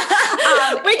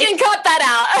we can cut that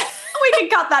out. We can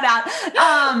cut that out.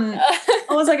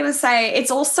 What was I going to say? It's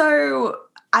also,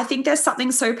 I think there's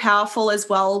something so powerful as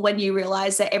well when you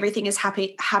realize that everything is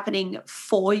happening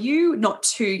for you, not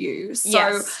to you. So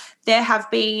yes. There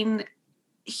have been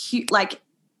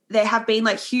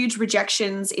huge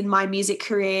rejections in my music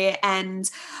career, and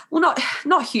well,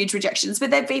 not huge rejections,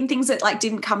 but there've been things that like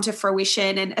didn't come to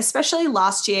fruition. And especially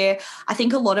last year, I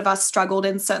think a lot of us struggled,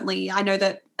 and certainly I know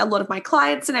that a lot of my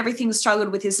clients and everything struggled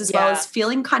with this as well, as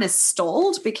feeling kind of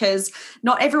stalled because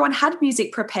not everyone had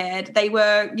music prepared. They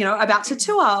were, about to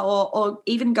tour or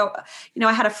even go,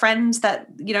 I had a friend that,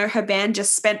 her band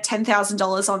just spent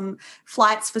 $10,000 on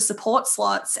flights for support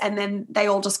slots, and then they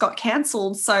all just got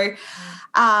cancelled. So,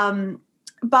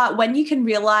 but when you can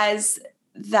realize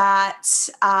that,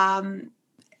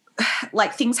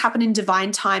 like, things happen in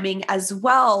divine timing as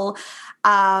well,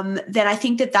 then I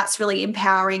think that that's really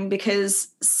empowering, because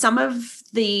some of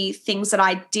the things that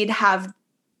I did have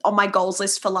on my goals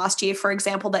list for last year, for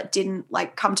example, that didn't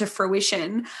like come to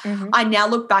fruition, I now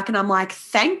look back and I'm like,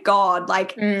 thank God,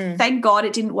 thank God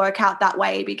it didn't work out that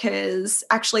way, because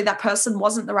actually that person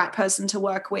wasn't the right person to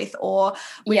work with, or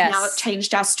we've now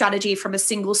changed our strategy from a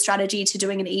single strategy to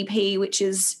doing an EP, which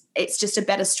is, it's just a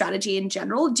better strategy in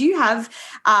general. Do you have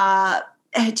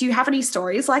any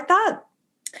stories like that?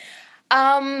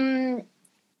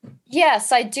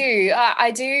 Yes, I do.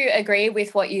 I do agree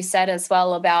with what you said as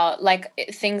well about like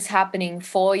things happening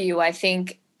for you. I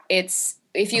think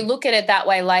if you look at it that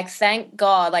way, like, thank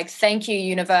God, like, thank you,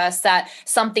 universe, that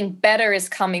something better is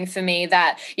coming for me,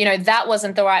 that, that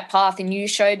wasn't the right path and you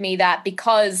showed me that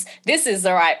because this is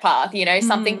the right path,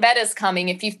 something better's coming.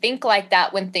 If you think like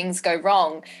that when things go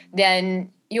wrong,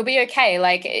 then you'll be okay.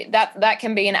 Like, that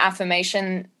can be an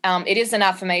affirmation. It is an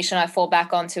affirmation I fall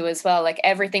back onto as well. Like,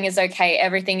 everything is okay.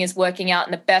 Everything is working out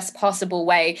in the best possible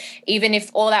way. Even if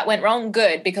all that went wrong,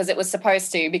 good, because it was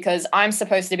supposed to, because I'm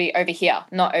supposed to be over here,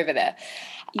 not over there.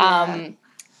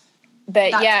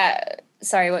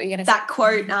 Sorry, what were you going to say? That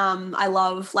quote, I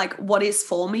love, like, what is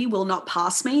for me will not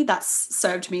pass me. That's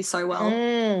served me so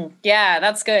well. Yeah,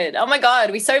 that's good. Oh my God,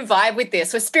 we so vibe with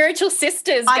this. We're spiritual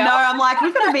sisters, girl. I know. I'm like,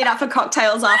 we've got to meet up for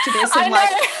cocktails after this. And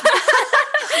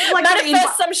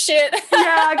manifest some shit.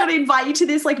 Yeah, I got to invite you to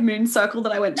this like moon circle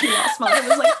that I went to last month. It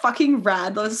was like fucking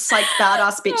rad. There was like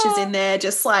badass bitches in there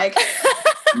just like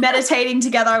meditating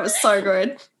together. It was so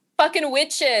good. Fucking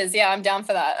witches. Yeah, I'm down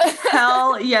for that.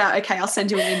 Hell yeah. Okay, I'll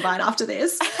send you an invite after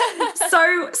this.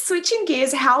 So switching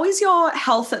gears, how is your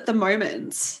health at the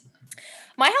moment?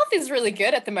 My health is really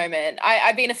good at the moment.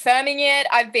 I've been affirming it.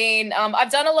 I've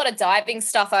done a lot of diving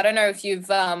stuff. I don't know if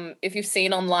you've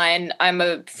seen online. I'm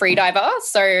a free diver,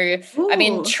 so I've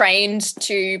been trained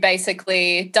to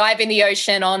basically dive in the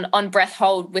ocean on breath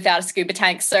hold without a scuba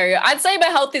tank. So I'd say my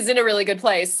health is in a really good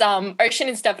place. Ocean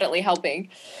is definitely helping.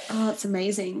 Oh, that's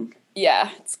amazing. Yeah.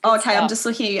 Okay, stuff. I'm just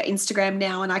looking at your Instagram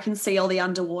now and I can see all the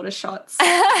underwater shots.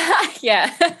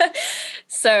 Yeah.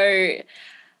 So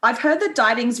I've heard that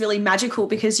diving's really magical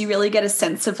because you really get a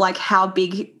sense of like how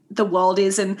big the world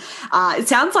is, and it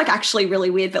sounds like actually really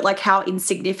weird, but like how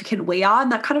insignificant we are, and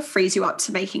that kind of frees you up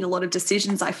to making a lot of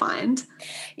decisions, I find.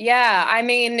 Yeah, I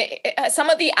mean, some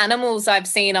of the animals I've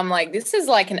seen, I'm like, this is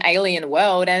like an alien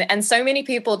world, and so many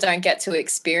people don't get to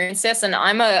experience this. And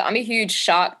I'm a huge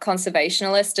shark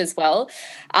conservationist as well.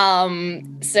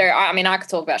 So I mean, I could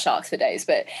talk about sharks for days,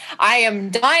 but I am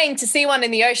dying to see one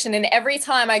in the ocean, and every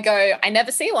time I go, I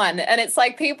never see one, and it's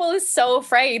like people are so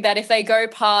afraid that if they go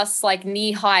past like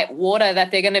knee-high water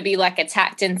that they're going to be like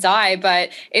attacked and die,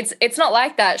 but it's not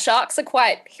like that. Sharks are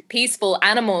quite peaceful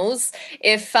animals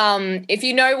if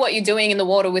you know what you're doing in the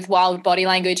water with wild body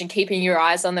language and keeping your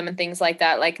eyes on them and things like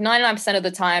that. Like 99% of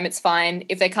the time it's fine.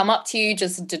 If they come up to you,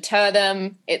 just deter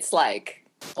them. It's like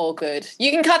all good. You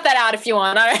can cut that out if you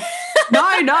want. No,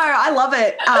 I love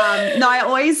it. No, I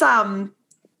always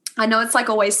I know it's like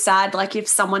always sad, like if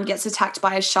someone gets attacked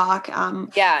by a shark,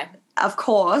 Yeah. of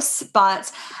course,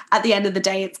 but at the end of the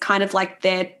day, it's kind of like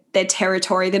their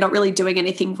territory. They're not really doing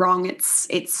anything wrong.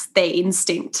 It's their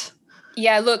instinct.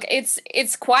 Yeah, look,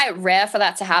 it's quite rare for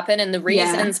that to happen, and the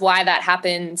reasons why that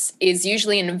happens is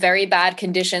usually in very bad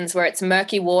conditions where it's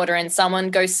murky water and someone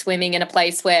goes swimming in a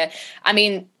place where, I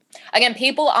mean, again,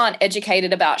 people aren't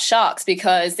educated about sharks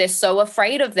because they're so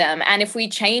afraid of them. And if we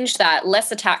change that, less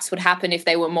attacks would happen if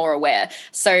they were more aware.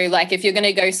 So, like, if you're going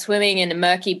to go swimming in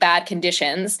murky, bad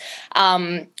conditions,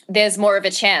 there's more of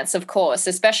a chance, of course,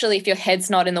 especially if your head's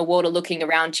not in the water looking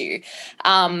around you.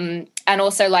 And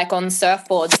also, like on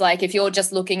surfboards, like if you're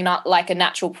just looking not like a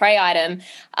natural prey item,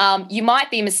 you might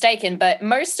be mistaken, but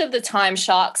most of the time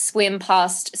sharks swim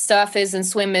past surfers and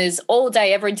swimmers all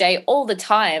day, every day, all the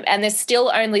time. And there's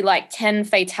still only like 10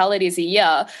 fatalities a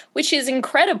year, which is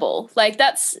incredible. Like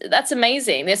that's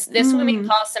amazing. They're swimming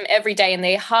past them every day and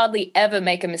they hardly ever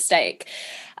make a mistake.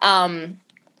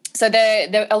 So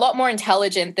they're a lot more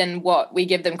intelligent than what we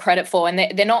give them credit for. And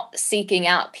they're not seeking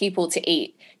out people to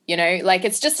eat. You know, like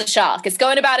it's just a shark. It's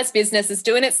going about its business. It's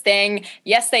doing its thing.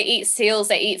 Yes, they eat seals,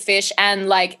 they eat fish, and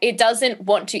like it doesn't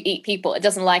want to eat people. It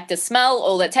doesn't like the smell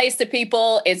or the taste of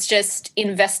people. It's just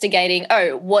investigating,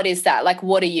 oh, what is that? Like,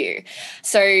 what are you?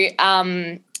 So,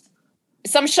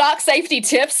 some shark safety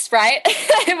tips, right?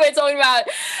 We're talking about.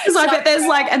 Because I bet there's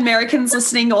like Americans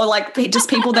listening or like just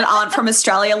people that aren't from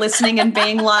Australia listening and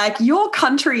being like, your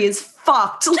country is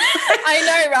fucked. I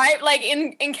know, right? Like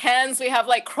in Cairns, we have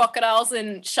like crocodiles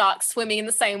and sharks swimming in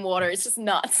the same water. It's just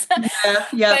nuts.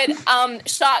 Yeah. But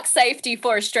shark safety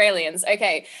for Australians.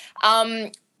 Okay.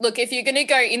 Look, if you're going to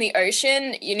go in the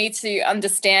ocean, you need to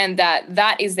understand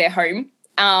that is their home.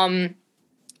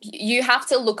 You have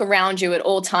to look around you at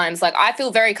all times. Like I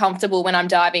feel very comfortable when I'm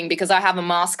diving because I have a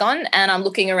mask on and I'm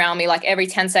looking around me. Like every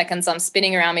 10 seconds I'm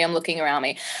spinning around me, I'm looking around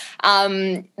me.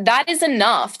 That is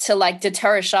enough to like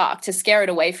deter a shark, to scare it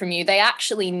away from you. They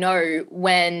actually know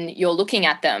when you're looking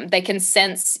at them. They can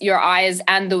sense your eyes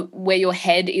and where your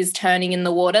head is turning in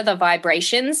the water, the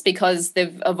vibrations, because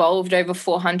they've evolved over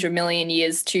 400 million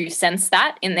years to sense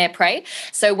that in their prey.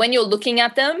 So when you're looking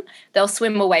at them, they'll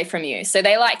swim away from you. So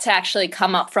they like to actually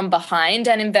come up from behind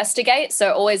and investigate.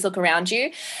 So always look around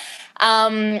you.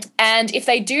 And if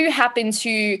they do happen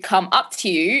to come up to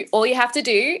you, all you have to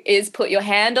do is put your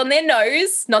hand on their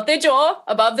nose, not their jaw,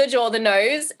 above the jaw, the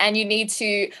nose, and you need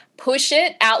to push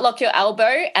it, outlock your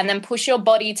elbow, and then push your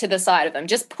body to the side of them.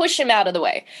 Just push them out of the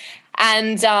way.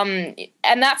 And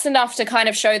that's enough to kind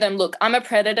of show them, look, I'm a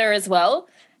predator as well.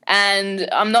 And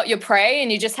I'm not your prey,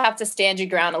 and you just have to stand your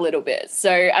ground a little bit.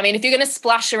 So, I mean, if you're going to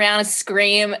splash around and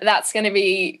scream, that's going to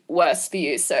be worse for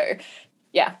you. So,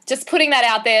 yeah, just putting that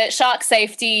out there. Shark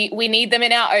safety, we need them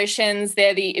in our oceans.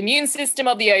 They're the immune system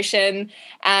of the ocean.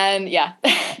 And, yeah.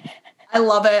 I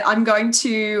love it.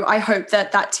 I hope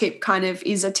that tip kind of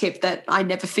is a tip that I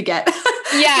never forget.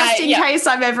 Yeah. Just in case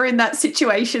I'm ever in that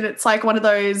situation, it's like one of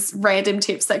those random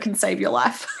tips that can save your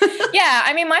life. Yeah.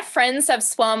 I mean, my friends have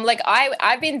swum, like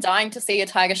I've been dying to see a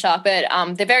tiger shark, but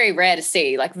they're very rare to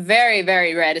see, like very,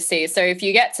 very rare to see. So if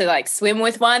you get to like swim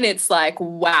with one, it's like,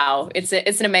 wow, it's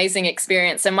an amazing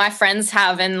experience. And my friends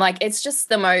have, and like, it's just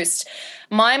the most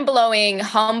mind-blowing,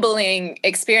 humbling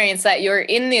experience that you're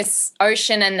in this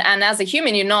ocean and as a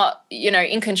human, you're not,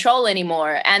 in control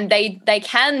anymore. And they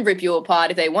can rip you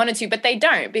apart if they wanted to, but they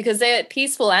don't because they're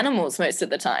peaceful animals most of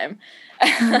the time.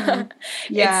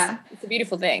 Yeah. It's a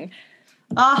beautiful thing.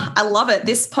 Oh, I love it.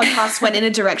 This podcast went in a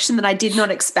direction that I did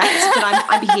not expect, but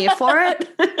I'm here for it.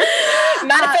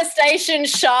 Manifestation,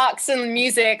 sharks, and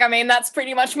music. I mean, that's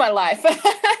pretty much my life.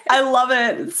 I love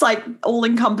it. It's like all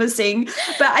encompassing.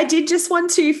 But I did just want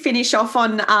to finish off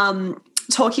on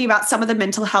talking about some of the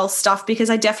mental health stuff, because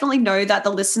I definitely know that the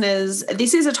listeners,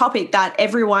 this is a topic that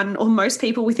everyone or most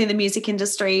people within the music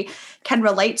industry can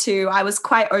relate to. I was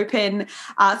quite open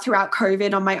throughout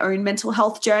COVID on my own mental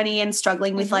health journey and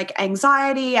struggling with like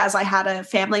anxiety, as I had a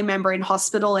family member in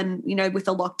hospital and, with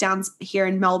the lockdowns here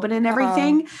in Melbourne and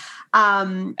everything. Are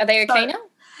they okay now?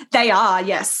 They are,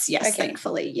 yes, okay.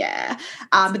 Thankfully, yeah.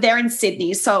 But they're in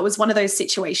Sydney, so it was one of those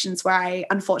situations where I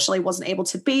unfortunately wasn't able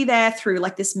to be there through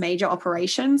like this major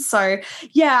operation. So,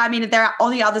 yeah, I mean, they're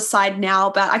on the other side now,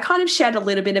 but I kind of shared a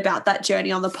little bit about that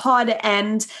journey on the pod,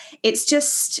 and it's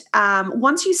just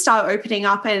once you start opening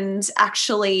up and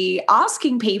actually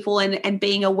asking people and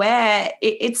being aware,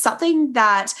 it's something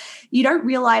that you don't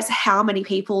realize how many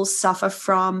people suffer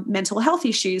from mental health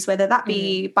issues, whether that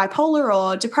be bipolar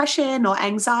or depression or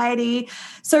anxiety.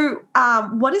 So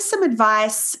what is some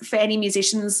advice for any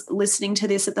musicians listening to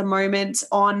this at the moment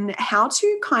on how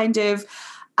to kind of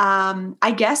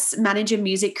I guess, manage a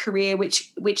music career,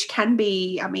 which can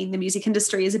be, I mean, the music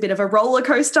industry is a bit of a roller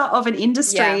coaster of an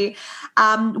industry.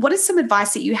 Yeah. What is some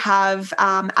advice that you have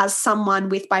as someone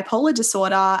with bipolar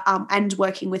disorder and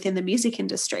working within the music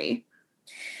industry?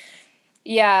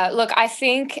 Yeah, look, I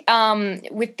think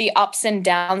with the ups and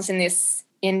downs in this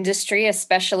industry,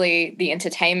 especially the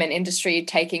entertainment industry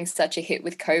taking such a hit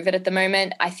with COVID at the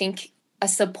moment, I think a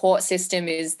support system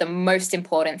is the most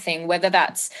important thing, whether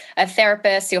that's a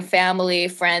therapist, your family,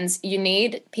 friends. You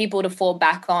need people to fall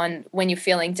back on when you're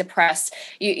feeling depressed.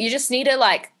 You just need to,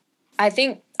 like, I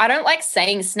don't like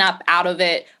saying snap out of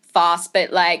it fast,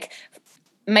 but like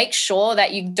make sure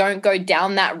that you don't go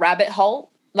down that rabbit hole.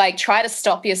 Like, try to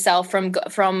stop yourself from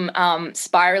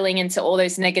spiraling into all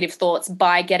those negative thoughts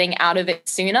by getting out of it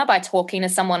sooner, by talking to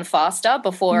someone faster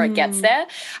before it gets there.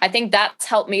 I think that's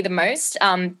helped me the most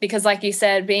because, like you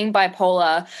said, being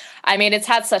bipolar, I mean, it's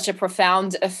had such a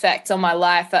profound effect on my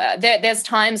life. There's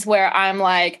times where I'm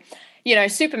like, you know,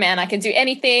 Superman, I can do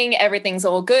anything. Everything's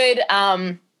all good.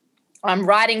 I'm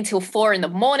writing till 4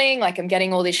 a.m, like I'm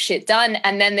getting all this shit done.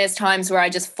 And then there's times where I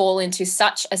just fall into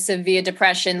such a severe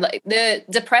depression. Like, the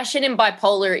depression in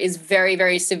bipolar is very,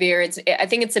 very severe. I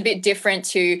think it's a bit different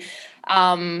to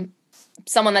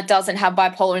someone that doesn't have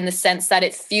bipolar, in the sense that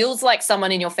it feels like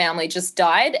someone in your family just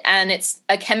died, and it's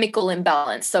a chemical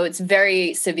imbalance. So it's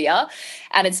very severe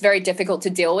and it's very difficult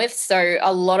to deal with. So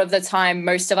a lot of the time,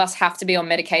 most of us have to be on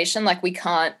medication. Like, we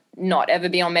can't not ever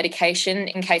be on medication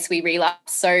in case we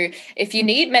relapse. So if you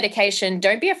need medication,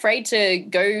 don't be afraid to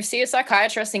go see a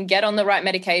psychiatrist and get on the right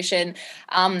medication.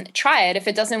 Try it. If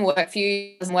it doesn't work for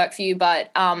you, it doesn't work for you.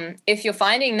 But if you're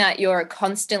finding that you're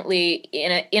constantly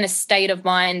in a state of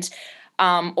mind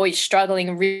or you're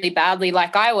struggling really badly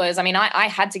like I was, I mean, I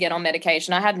had to get on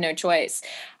medication. I had no choice.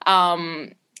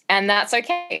 And that's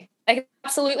okay. Like,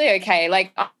 absolutely okay.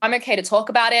 Like, I'm okay to talk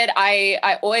about it.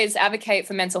 I always advocate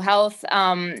for mental health.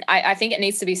 I think it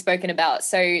needs to be spoken about.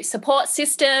 So support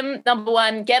system, number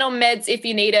one, get on meds if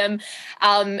you need them,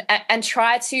 and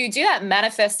try to do that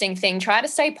manifesting thing. Try to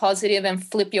stay positive and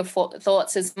flip your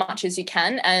thoughts as much as you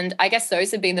can. And I guess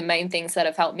those have been the main things that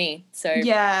have helped me. So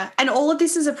yeah. And all of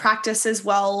this is a practice as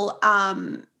well.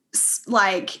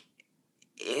 Like,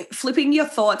 flipping your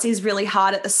thoughts is really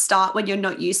hard at the start when you're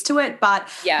not used to it. But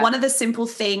one of the simple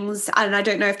things, and I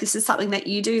don't know if this is something that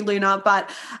you do, Luna, but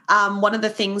one of the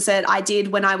things that I did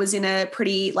when I was in a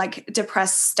pretty like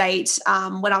depressed state,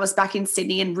 when I was back in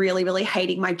Sydney and really, really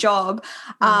hating my job,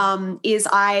 is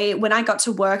when I got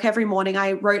to work every morning,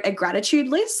 I wrote a gratitude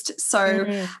list.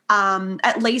 So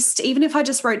at least, even if I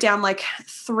just wrote down like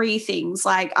 3 things,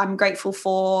 like I'm grateful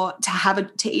to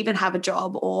even have a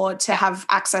job, or to have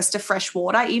access to fresh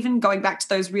water, even going back to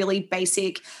those really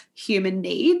basic human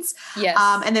needs. Yes.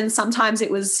 And then sometimes it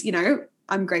was, you know,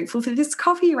 I'm grateful for this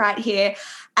coffee right here.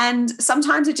 And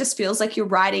sometimes it just feels like you're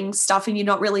writing stuff and you're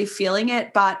not really feeling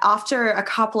it. But after a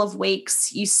couple of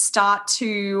weeks, you start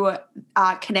to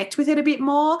connect with it a bit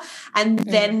more. And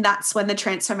then that's when the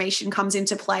transformation comes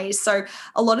into play. So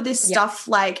a lot of this stuff,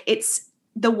 like, it's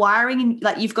the wiring,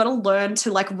 like, you've got to learn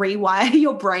to like rewire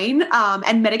your brain.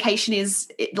 And medication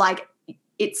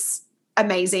it's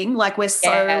amazing. Like, we're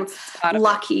so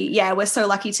lucky. Yeah, we're so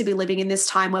lucky to be living in this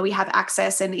time where we have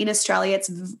access. And in Australia, it's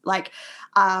like,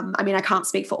 I mean, I can't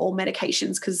speak for all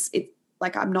medications because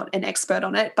I'm not an expert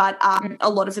on it, but a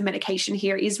lot of the medication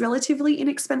here is relatively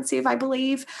inexpensive, I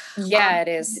believe. Yeah, it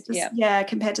is. Yeah,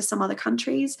 compared to some other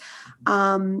countries.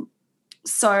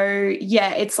 So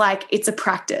yeah, it's like, it's a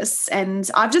practice, and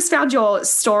I've just found your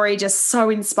story just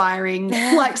so inspiring.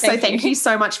 Like, so thank you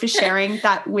so much for sharing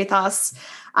that with us.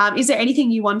 Is there anything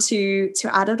you want to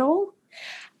add at all?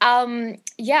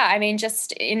 Yeah, I mean,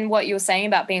 just in what you were saying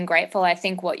about being grateful, I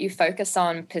think what you focus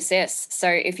on persists. So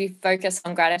if you focus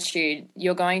on gratitude,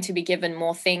 you're going to be given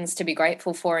more things to be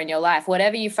grateful for in your life.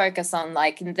 Whatever you focus on,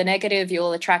 like the negative,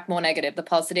 you'll attract more negative. The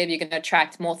positive, you're going to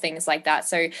attract more things like that.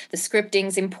 So the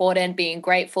scripting's important, being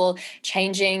grateful,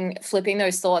 flipping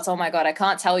those thoughts. Oh my God, I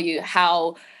can't tell you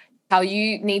how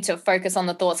you need to focus on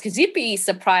the thoughts, because you'd be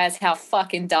surprised how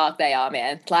fucking dark they are,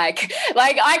 man. Like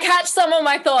I catch some of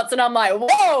my thoughts and I'm like,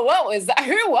 whoa, what was that?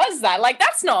 Who was that? Like,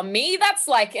 that's not me. That's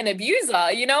like an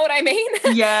abuser. You know what I mean?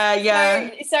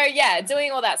 Yeah. So yeah,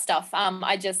 doing all that stuff.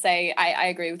 I just say I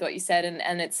agree with what you said,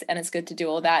 and it's good to do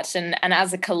all that. And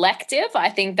as a collective, I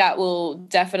think that will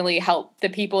definitely help the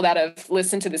people that have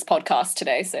listened to this podcast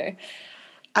today. So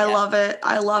I love it.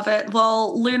 I love it.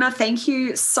 Well, Luna, thank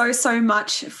you so, so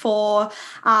much for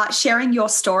sharing your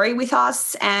story with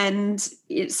us and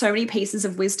so many pieces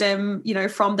of wisdom, you know,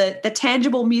 from the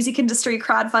tangible music industry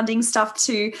crowdfunding stuff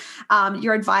to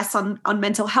your advice on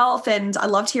mental health. And I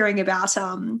loved hearing about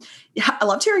how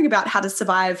to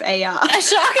survive a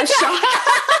shark attack.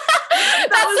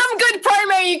 That's some good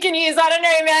promo you can use. I don't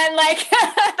know, man. Like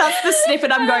that's the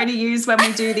snippet I'm going to use when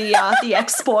we do the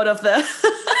export of the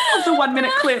 1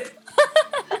 minute clip.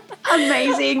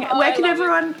 Amazing. Where can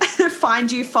everyone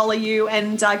find you, follow you,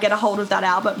 and get a hold of that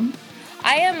album?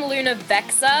 I am Luna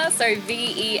Vexa, so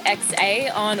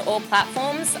Vexa on all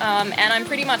platforms, and I'm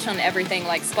pretty much on everything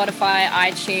like Spotify,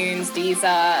 iTunes,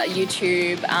 Deezer,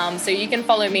 YouTube. So you can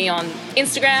follow me on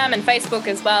Instagram and Facebook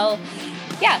as well.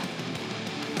 Yeah.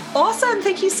 Awesome.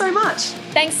 Thank you so much.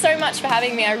 Thanks so much for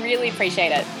having me. I really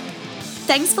appreciate it.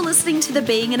 Thanks for listening to the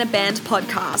Being in a Band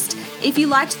podcast. If you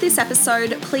liked this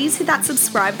episode, please hit that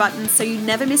subscribe button so you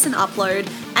never miss an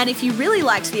upload. And if you really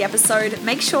liked the episode,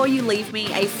 make sure you leave me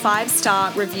a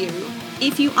 5-star review.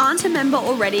 If you aren't a member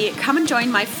already, come and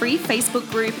join my free Facebook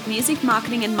group, Music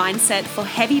Marketing and Mindset for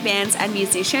Heavy Bands and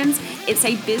Musicians. It's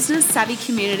a business-savvy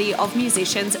community of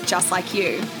musicians just like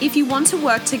you. If you want to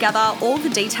work together, all the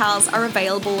details are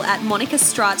available at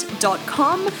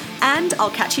monicastrut.com, and I'll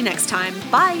catch you next time.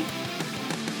 Bye!